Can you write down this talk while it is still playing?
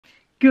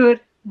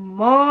Good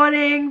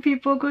morning,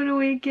 people. Good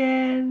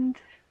weekend.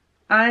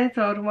 I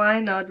thought, why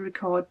not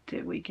record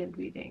the weekend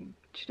reading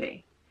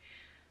today?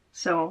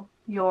 So,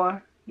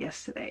 your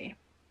yesterday.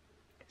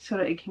 So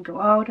that it can go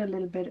out a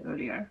little bit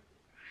earlier.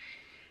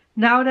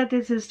 Now that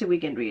this is the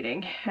weekend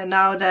reading, and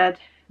now that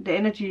the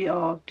energy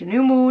of the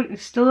new moon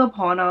is still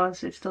upon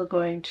us, it's still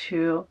going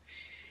to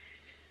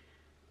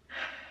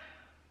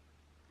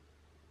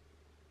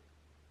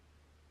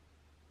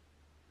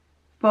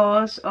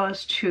force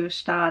us to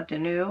start the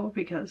new,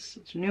 because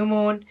it's a new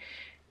moon.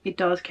 It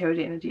does carry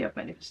the energy of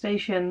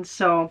manifestation,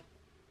 so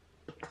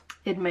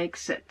it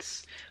makes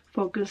sense.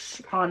 Focus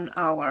on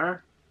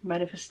our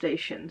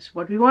manifestations,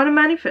 what we want to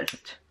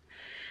manifest.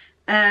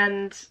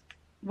 And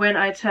when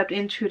I tapped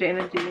into the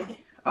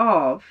energy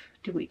of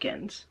the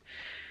weekends,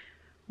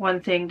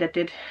 one thing that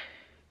did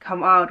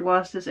come out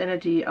was this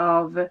energy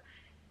of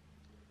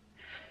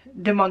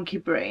the monkey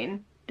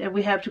brain, that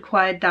we have to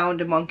quiet down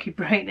the monkey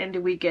brain in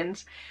the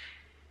weekends.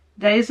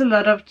 There is a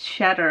lot of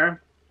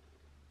chatter.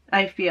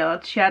 I feel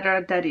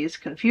chatter that is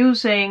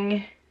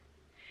confusing,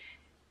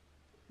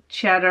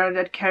 chatter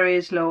that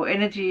carries low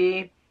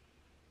energy,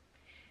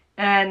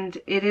 and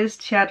it is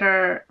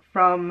chatter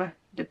from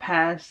the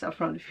past or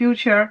from the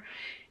future.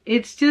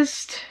 It's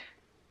just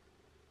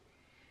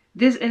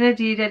this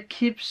energy that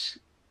keeps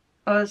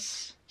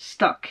us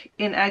stuck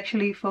in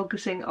actually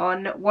focusing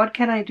on what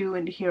can I do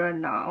in the here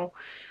and now.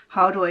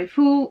 How do I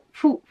fool?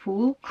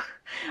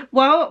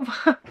 Wow,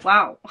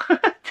 wow.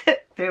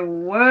 The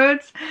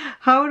words.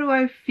 How do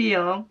I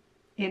feel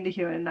in the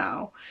here and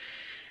now?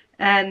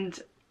 And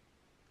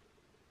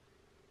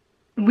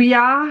we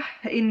are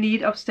in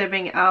need of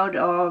stepping out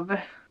of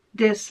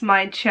this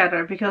mind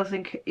chatter, because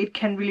it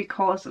can really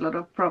cause a lot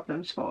of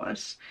problems for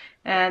us.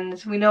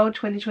 And we know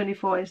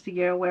 2024 is the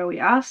year where we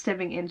are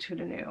stepping into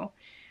the new.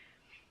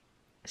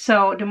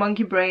 So the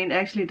monkey brain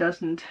actually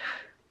doesn't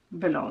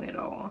belong at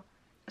all.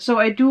 So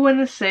I do want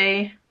to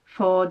say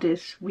for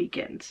this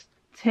weekend,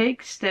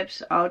 take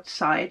steps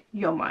outside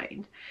your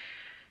mind.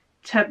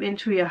 Tap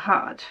into your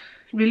heart.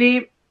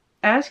 Really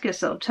ask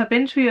yourself, tap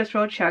into your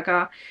throat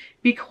chakra,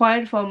 be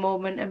quiet for a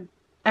moment and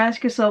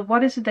ask yourself,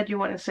 what is it that you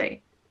want to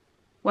say?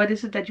 What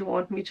is it that you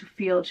want me to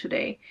feel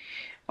today?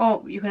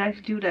 Oh, you can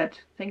actually do that.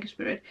 Thank you,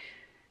 Spirit.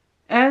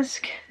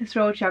 Ask the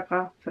throat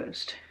chakra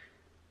first.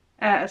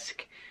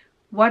 Ask,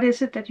 what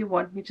is it that you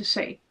want me to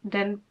say?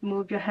 Then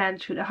move your hand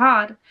to the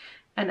heart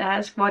and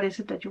ask, what is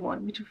it that you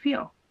want me to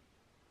feel?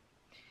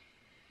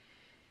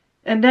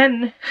 And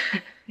then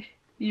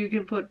you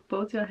can put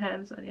both your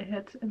hands on your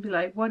head and be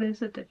like, what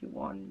is it that you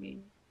want me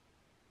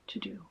to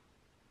do?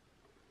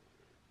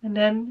 And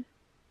then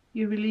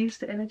you release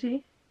the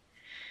energy.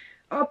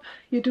 Up,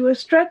 you do a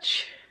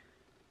stretch.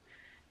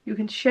 You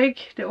can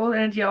shake the old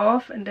energy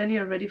off, and then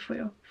you're ready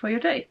for your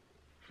day,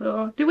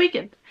 for the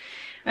weekend.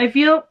 I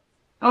feel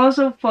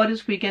also for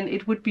this weekend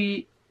it would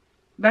be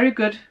very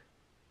good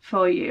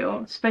for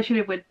you,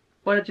 especially with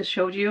what I just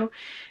showed you,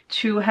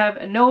 to have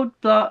a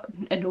notepad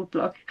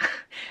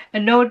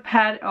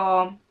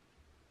or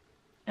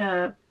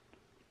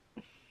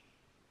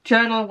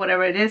journal,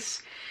 whatever it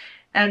is,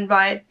 and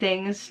write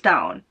things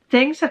down.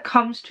 Things that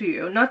comes to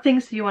you, not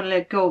things that you want to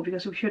let go,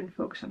 because we shouldn't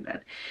focus on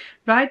that.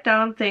 Write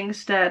down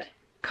things that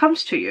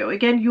comes to you.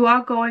 Again, you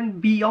are going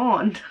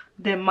beyond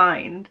the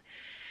mind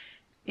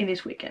in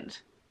this weekend.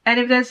 And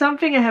if there's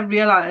something I have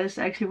realized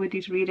actually with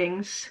these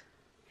readings,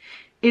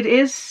 it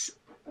is,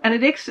 and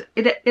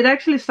it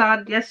actually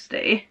started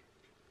yesterday,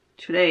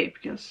 today,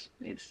 because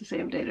it's the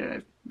same day that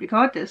I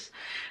record this,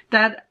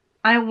 that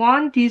I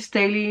want these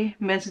daily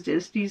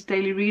messages, these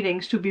daily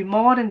readings to be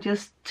more than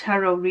just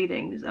tarot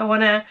readings. I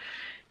want to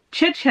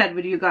chit chat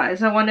with you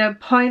guys. I want to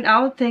point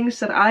out things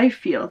that I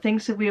feel,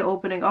 things that we are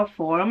opening up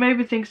for, or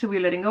maybe things that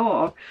we're letting go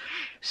of.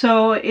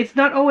 So it's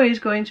not always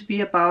going to be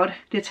about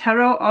the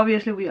tarot.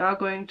 Obviously we are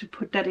going to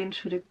put that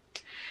into the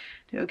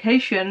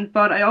occasion,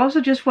 but I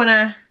also just want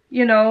to,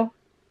 you know,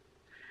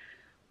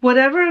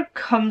 whatever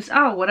comes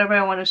out, whatever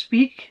I want to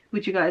speak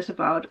with you guys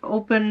about,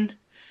 open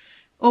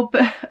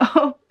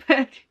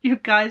you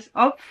guys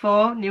up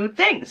for new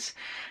things.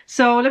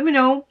 So let me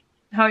know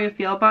how you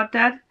feel about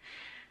that,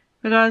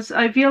 because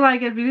I feel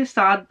like I really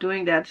started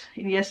doing that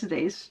in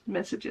yesterday's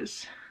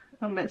message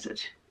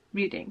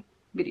reading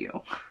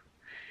video.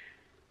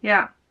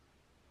 Yeah,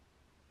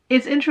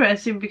 it's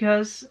interesting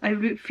because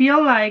I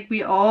feel like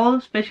we all,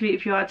 especially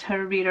if you are a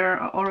tarot reader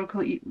or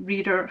oracle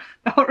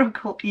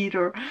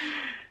eater,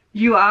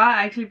 you are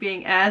actually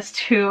being asked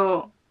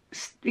to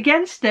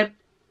again step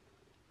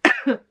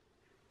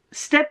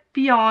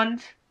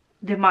beyond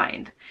the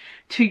mind,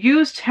 to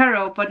use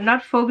tarot but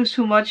not focus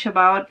too much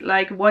about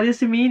like what is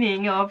the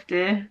meaning of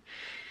the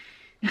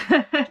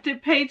the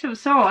Page of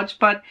Swords,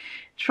 but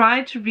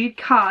try to read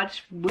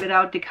cards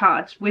without the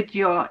cards, with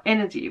your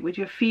energy, with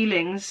your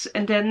feelings,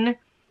 and then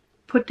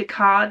put the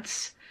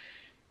cards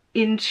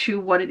into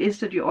what it is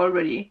that you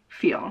already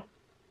feel.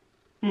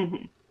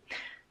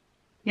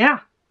 Yeah.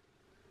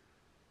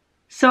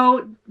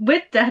 So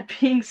with that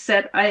being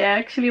said, I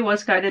actually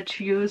was guided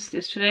to use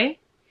this today.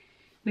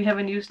 We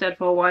haven't used that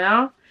for a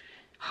while.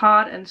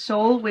 heart and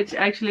soul, which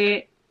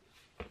actually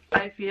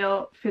I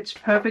feel fits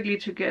perfectly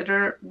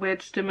together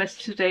with the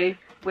message today,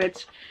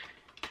 with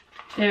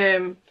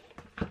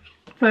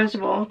first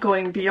of all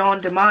going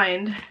beyond the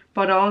mind,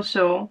 but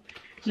also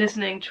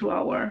listening to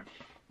our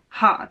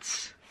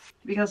hearts,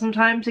 because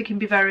sometimes it can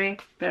be very,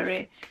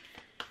 very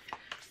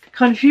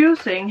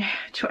confusing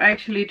to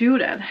actually do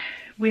that.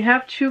 We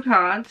have two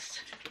cards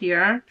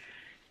here.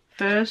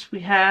 First we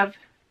have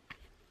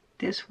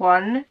this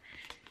one,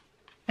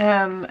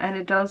 and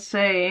it does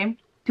say,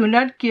 do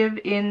not give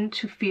in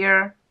to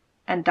fear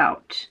and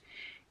doubt.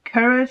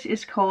 Courage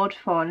is called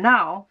for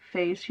now.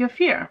 Face your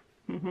fear.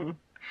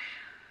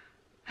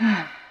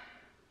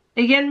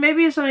 Again,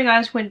 maybe some of you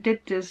guys when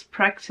did this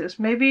practice,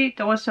 maybe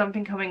there was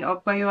something coming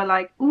up where you are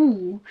like,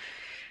 ooh,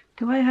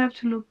 do I have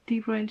to look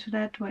deeper into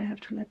that? Do I have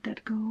to let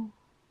that go?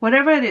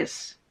 Whatever it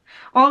is.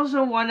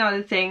 Also, one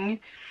other thing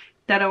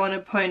that I want to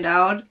point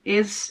out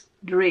is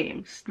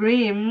dreams.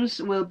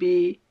 Dreams will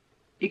be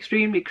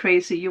extremely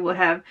crazy. You will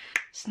have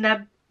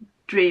snap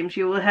dreams.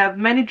 You will have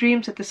many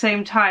dreams at the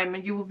same time,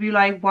 and you will be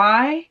like,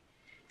 why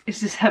is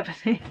this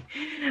happening?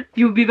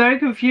 You will be very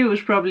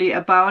confused probably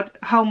about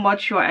how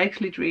much you are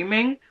actually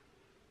dreaming.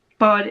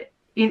 But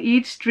in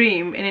each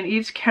dream and in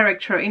each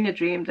character in the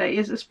dream, there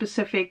is a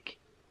specific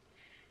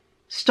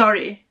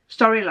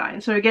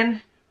storyline. So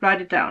again,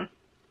 write it down.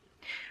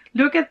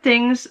 Look at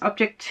things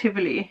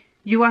objectively.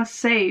 You are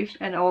safe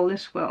and all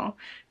is well.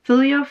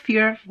 Fill your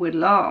fear with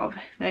love.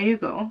 There you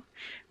go.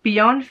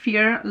 Beyond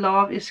fear,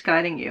 love is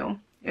guiding you,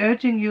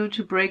 urging you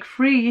to break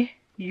free.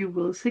 You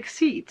will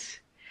succeed.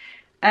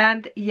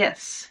 And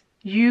yes,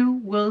 you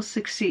will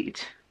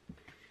succeed.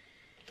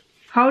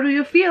 How do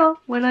you feel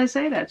when I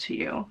say that to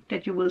you,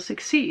 that you will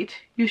succeed?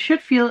 You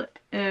should feel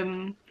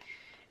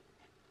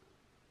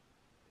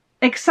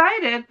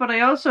excited, but I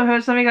also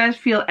heard some of you guys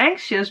feel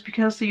anxious,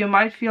 because you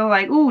might feel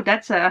like, ooh,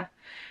 that's a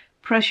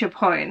pressure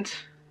point.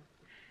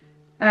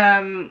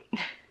 That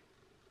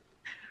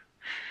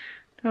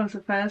was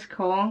a fast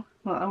call.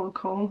 Well, I will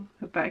call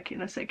her back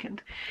in a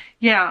second.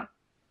 Yeah.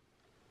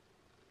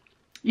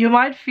 You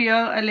might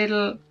feel a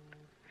little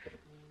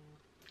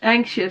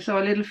anxious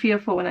or a little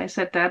fearful when I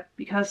said that,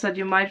 because that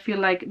you might feel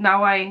like,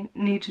 now I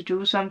need to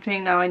do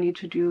something, now I need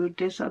to do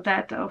this or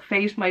that, or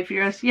face my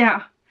fears.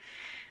 Yeah,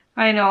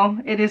 I know,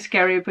 it is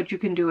scary, but you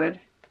can do it.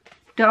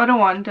 The other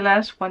one, the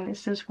last one,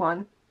 is this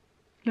one.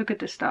 Look at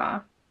the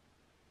star.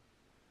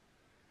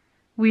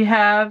 We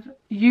have,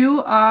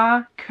 you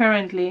are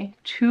currently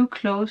too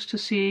close to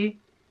see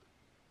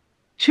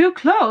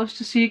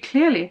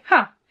clearly.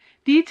 Huh.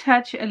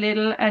 Detach a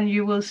little and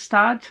you will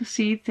start to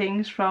see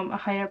things from a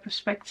higher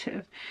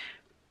perspective.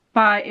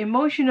 By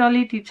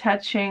emotionally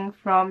detaching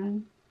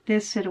from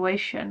this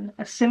situation,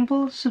 a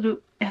simple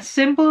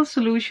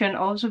solution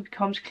also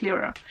becomes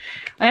clearer.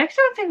 I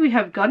actually don't think we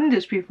have gotten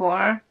this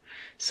before.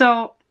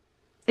 So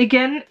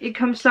again, it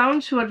comes down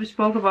to what we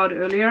spoke about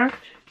earlier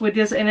with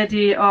this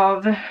energy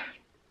of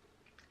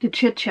the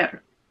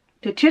chit-chat.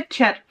 The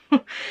chit-chat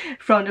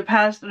from the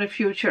past or the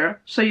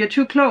future. So you're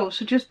too close,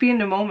 so just be in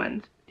the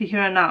moment. The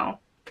here and now.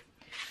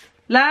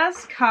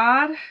 Last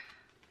card.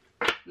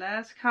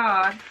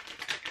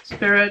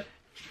 Spirit.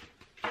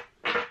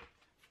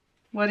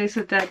 What is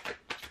it that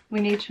we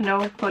need to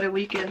know for the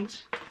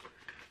weekend?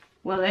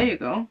 Well, there you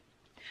go.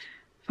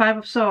 Five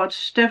of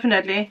Swords,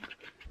 definitely.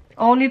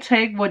 Only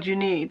take what you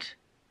need.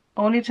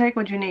 Only take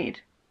what you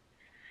need.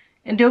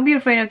 And don't be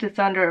afraid of the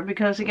thunder,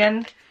 because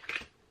again,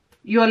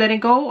 you are letting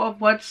go of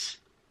what's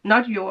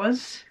not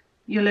yours.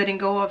 You're letting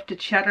go of the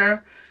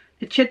chatter,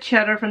 the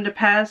chit-chatter from the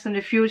past and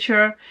the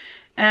future,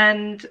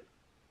 and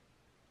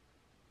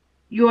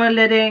you are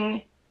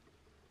letting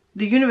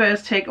the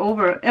universe take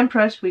over.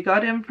 Empress, we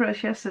got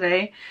Empress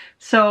yesterday.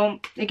 So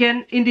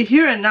again, in the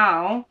here and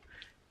now,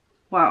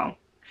 wow.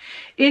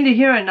 In the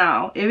here and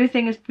now,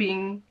 everything is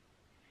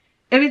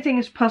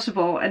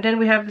possible. And then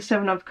we have the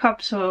Seven of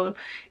Cups. So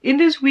in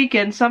this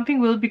weekend, something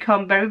will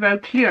become very, very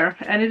clear.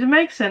 And it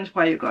makes sense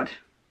why you got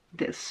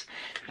this.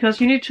 Because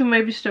you need to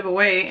maybe step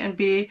away and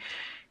be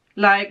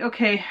like,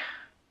 okay,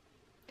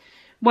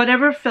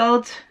 whatever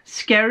felt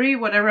scary,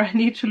 whatever I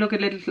need to look a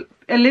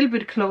little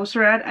bit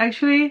closer at,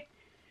 actually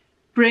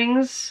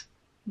brings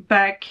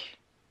back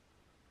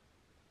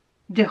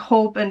the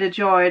hope and the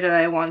joy that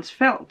I once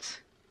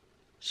felt.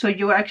 So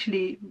you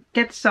actually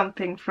get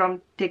something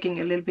from digging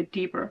a little bit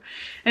deeper.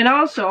 And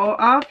also,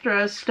 after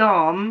a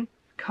storm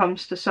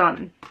comes the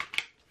sun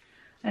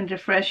and the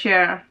fresh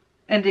air.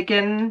 And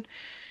again,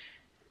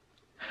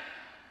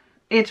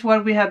 it's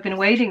what we have been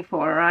waiting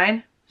for,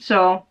 right?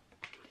 So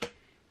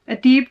a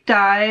deep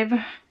dive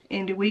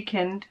in the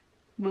weekend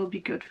will be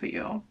good for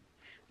you.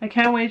 I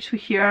can't wait to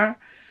hear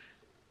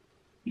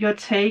your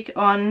take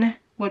on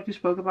what we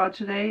spoke about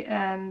today,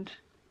 and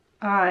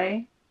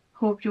I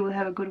hope you will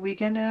have a good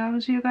weekend, and I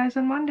will see you guys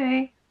on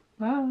Monday.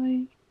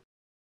 Bye.